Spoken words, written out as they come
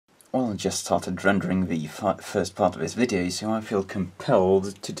Well, I just started rendering the first part of this video, so I feel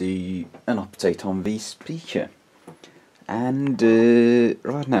compelled to do an update on the speaker. And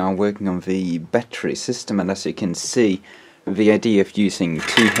right now I'm working on the battery system, and as you can see, the idea of using 2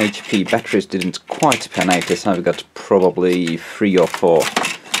 HP batteries didn't quite pan out, as I've got probably 3 or 4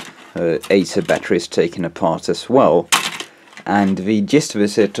 Acer batteries taken apart as well. And the gist of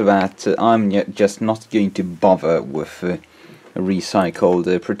it is that I'm just not going to bother with a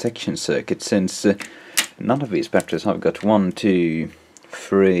recycled protection circuit, since none of these batteries, I've got 1, 2,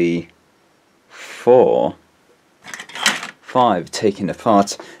 3, 4, 5 taken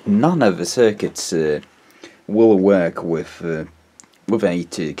apart. None of the circuits will work with a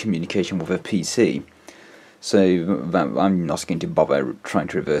communication with a PC. So I'm not going to bother trying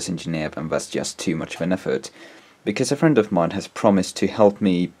to reverse engineer them. That's just too much of an effort. Because a friend of mine has promised to help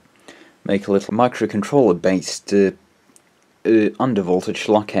me make a little microcontroller based undervoltage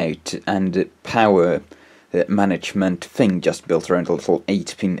lockout and power management thing just built around a little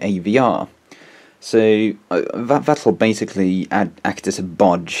 8-pin AVR. So that'll basically act as a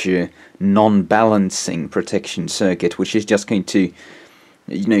bodge non-balancing protection circuit, which is just going to,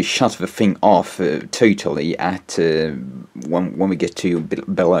 shut the thing off totally at when we get to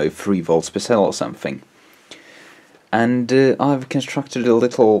below 3 volts per cell or something. And I've constructed a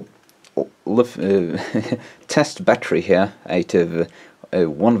little test battery here out of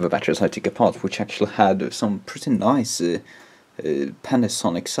one of the batteries I took apart, which actually had some pretty nice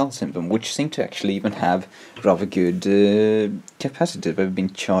Panasonic cells in them, which seem to actually even have rather good capacity. They've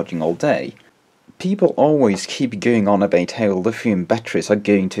been charging all day. People always keep going on about how lithium batteries are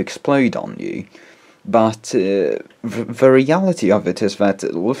going to explode on you, but the reality of it is that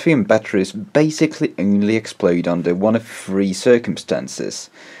lithium batteries basically only explode under one of 3 circumstances.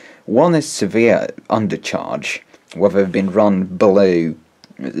 One is severe undercharge, where they've been run below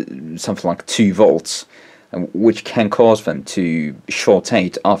something like 2 volts, which can cause them to short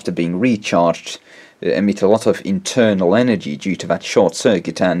out after being recharged, emit a lot of internal energy due to that short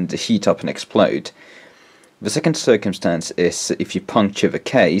circuit, and heat up and explode. The second circumstance is if you puncture the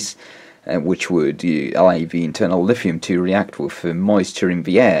case, which would allow the internal lithium to react with moisture in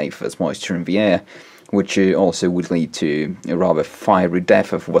the air, if there's moisture in the air, which also would lead to a rather fiery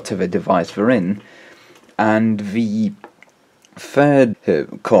death of whatever device they're in. And the third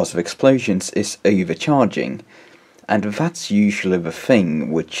cause of explosions is overcharging, and that's usually the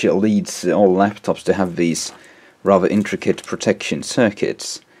thing which leads all laptops to have these rather intricate protection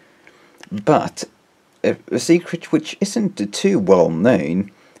circuits. But a secret which isn't too well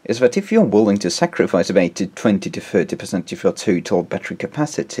known is that if you're willing to sacrifice about 20 to 30% of your total battery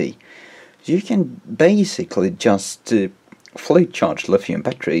capacity, you can basically just float charge lithium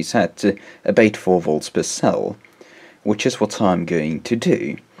batteries at about 4 volts per cell, which is what I'm going to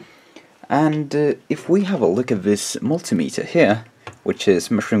do. And if we have a look at this multimeter here, which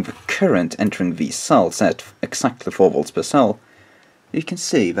is measuring the current entering these cells at exactly 4 volts per cell, you can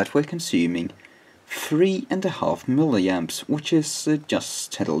see that we're consuming 3.5 milliamps, which is just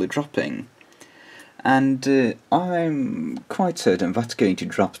steadily dropping. And I'm quite certain that's going to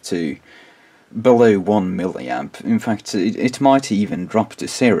drop to below 1 milliamp. In fact, it might even drop to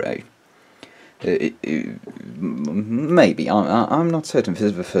 0. Maybe. I'm not certain. This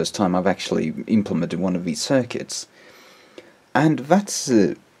is the first time I've actually implemented one of these circuits. And that's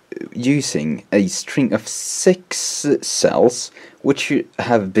using a string of 6 cells, which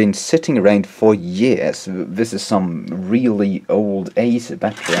have been sitting around for years. This is some really old Acer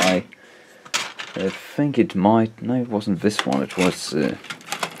battery. I think it might... No, it wasn't this one. It was...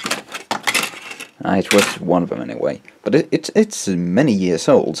 it was one of them anyway. But it's many years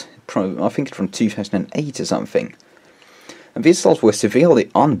old. I think it's from 2008 or something. And these cells were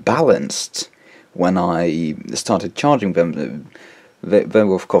severely unbalanced when I started charging them. They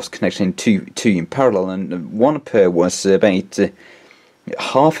were of course connected in two in parallel, and one pair was about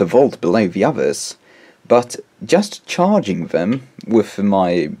half a volt below the others. But just charging them with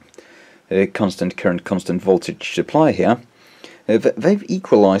my constant current, constant voltage supply here, they've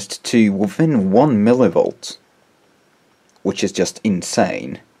equalized to within 1 millivolt, which is just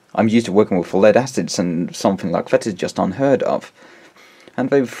insane. I'm used to working with lead acids, and something like that is just unheard of. And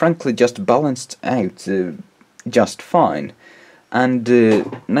they've frankly just balanced out just fine. And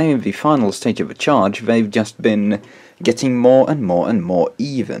now in the final stage of a charge, they've just been getting more and more and more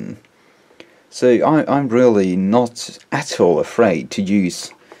even. So I'm really not at all afraid to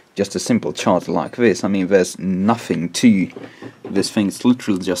use just a simple charger like this. I mean, there's nothing to this thing. It's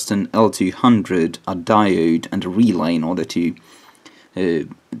literally just an L200, a diode, and a relay in order to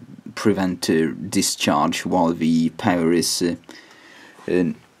prevent discharge while the power is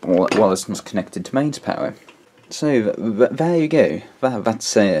while it's not connected to mains power. So there you go.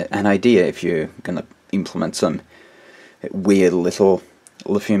 That's an idea if you're gonna implement some weird little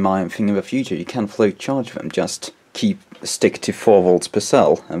lithium-ion thing in the future. You can float charge them, just stick to 4 volts per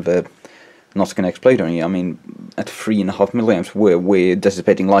cell, and they're not going to explode on you. I mean, at 3.5 milliamps, we're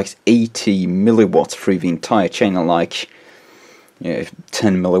dissipating like 80 milliwatts through the entire chain, and like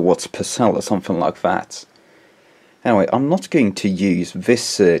 10 milliwatts per cell or something like that. Anyway, I'm not going to use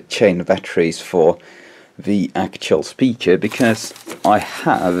this chain of batteries for the actual speaker, because I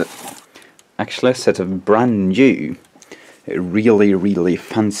have actually a set of brand new really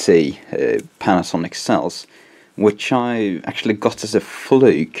fancy Panasonic cells, which I actually got as a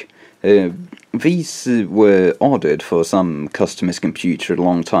fluke. These were ordered for some customer's computer a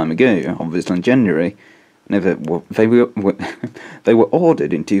long time ago, obviously in January. They were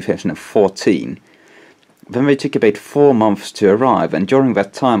ordered in 2014. Then they took about 4 months to arrive, and during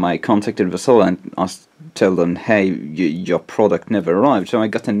that time I contacted the seller and I told them, hey, your product never arrived. So I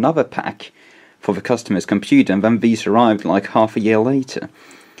got another pack for the customer's computer, and then these arrived like half a year later.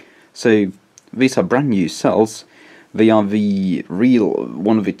 So these are brand new cells. They are the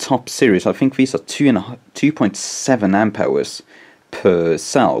one of the top series. I think these are 2.7 amp hours per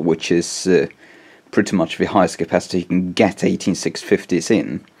cell, which is pretty much the highest capacity you can get 18650s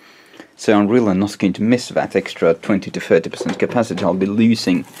in. So I'm really not going to miss that extra 20 to 30% capacity I'll be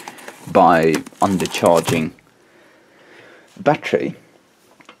losing by undercharging the battery.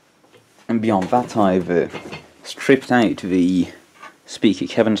 And beyond that, I've stripped out the speaker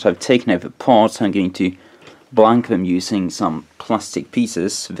cabinets. I've taken out the parts. I'm going to blank them using some plastic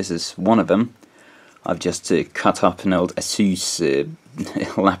pieces. This is one of them. I've just cut up an old ASUS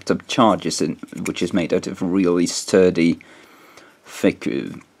laptop charger, which is made out of really sturdy, thick,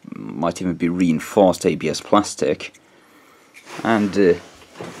 might even be reinforced ABS plastic. And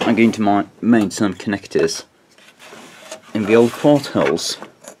I'm going to mount some connectors in the old portholes,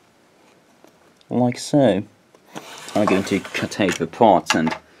 like so. I'm going to cut out the parts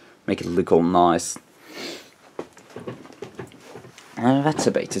and make it look all nice. And that's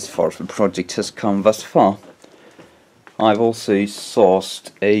about as far as the project has come thus far. I've also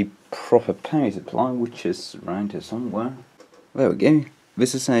sourced a proper power supply, which is around here somewhere. There we go.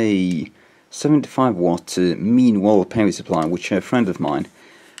 This is a 75 watt mean wall power supply, which a friend of mine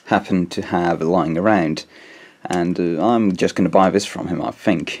happened to have lying around. And I'm just going to buy this from him, I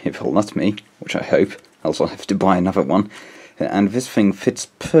think, if he'll let me, which I hope. Else I'll have to buy another one. And this thing fits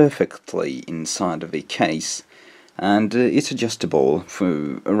perfectly inside of a case, and it's adjustable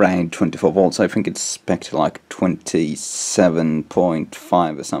for around 24 volts. I think it's spec'd to like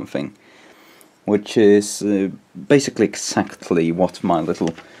 27.5 or something, which is basically exactly what my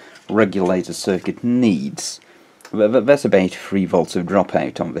little regulator circuit needs. There's about 3 volts of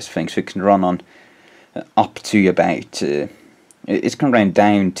dropout on this thing, so it can run on up to about, it can run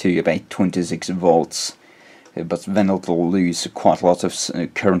down to about 26 volts, but then it'll lose quite a lot of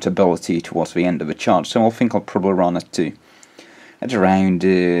current ability towards the end of the charge, so I think I'll probably run it at around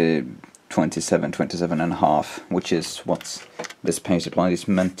 27.5, which is what this power supply is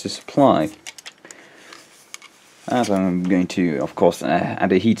meant to supply. And I'm going to, of course,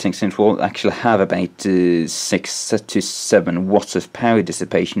 add a heatsink, since we'll actually have about 6 to 7 watts of power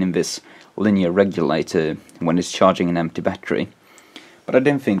dissipation in this linear regulator when it's charging an empty battery. But I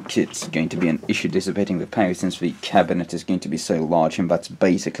don't think it's going to be an issue dissipating the power, since the cabinet is going to be so large, and that's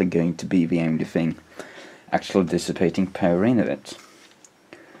basically going to be the only thing actually dissipating power in it.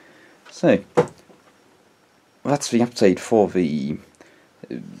 So, that's the update for the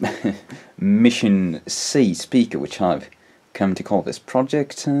Mission C speaker, which I've come to call this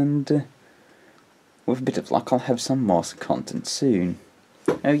project, and with a bit of luck I'll have some more content soon.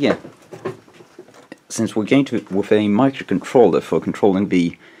 Oh yeah, since we're going to with a microcontroller for controlling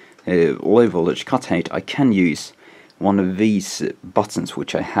the low voltage cutout, I can use one of these buttons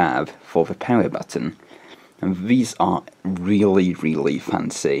which I have for the power button, and these are really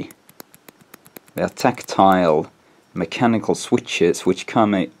fancy. They are tactile mechanical switches which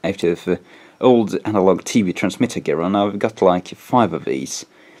come out of old analog TV transmitter gear, and I've got like 5 of these.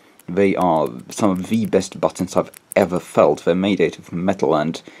 They are some of the best buttons I've ever felt. They're made out of metal,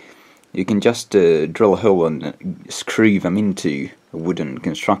 and you can just drill a hole and screw them into a wooden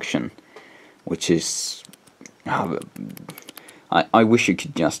construction, which is... I wish you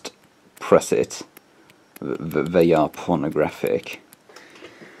could just press it. They are pornographic.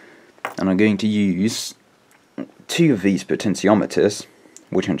 And I'm going to use 2 of these potentiometers,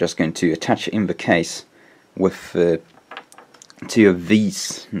 which I'm just going to attach in the case with 2 of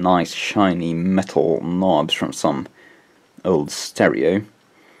these nice shiny metal knobs from some old stereo.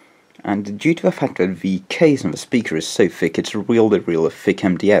 And due to the fact that the case on the speaker is so thick, it's really thick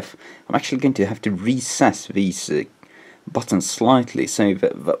MDF, I'm actually going to have to recess these buttons slightly, so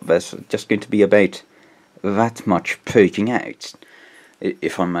that there's just going to be about that much poking out,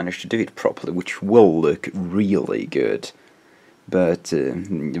 if I manage to do it properly, which will look really good. But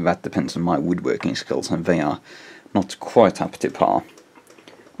that depends on my woodworking skills, and they are not quite up to par.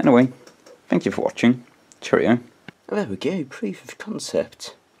 Anyway, thank you for watching. Cheerio. There we go, proof of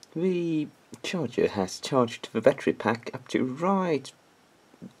concept. The charger has charged the battery pack up to right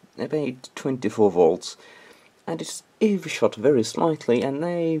about 24 volts, and it's overshot very slightly, and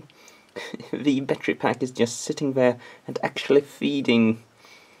now the battery pack is just sitting there and actually feeding,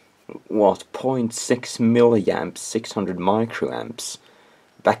 what, 0.6 milliamps, 600 microamps,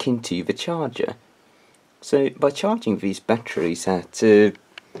 back into the charger. So by charging these batteries at 4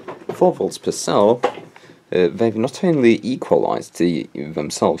 volts per cell, they've not only equalized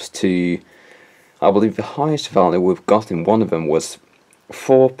themselves to, I believe the highest value we've got in one of them was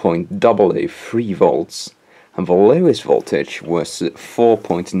 4.003 volts, and the lowest voltage was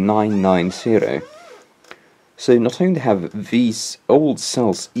 4.990. So not only have these old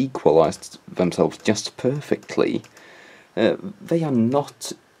cells equalized themselves just perfectly, they are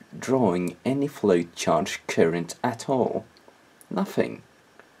not drawing any float charge current at all. Nothing.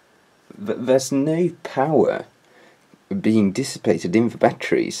 There's no power being dissipated in the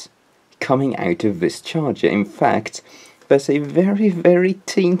batteries coming out of this charger. In fact, there's a very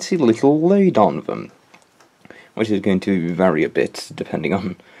teensy little load on them, which is going to vary a bit depending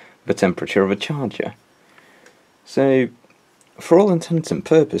on the temperature of a charger. So, for all intents and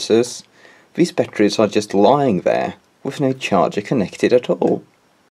purposes, these batteries are just lying there with no charger connected at all.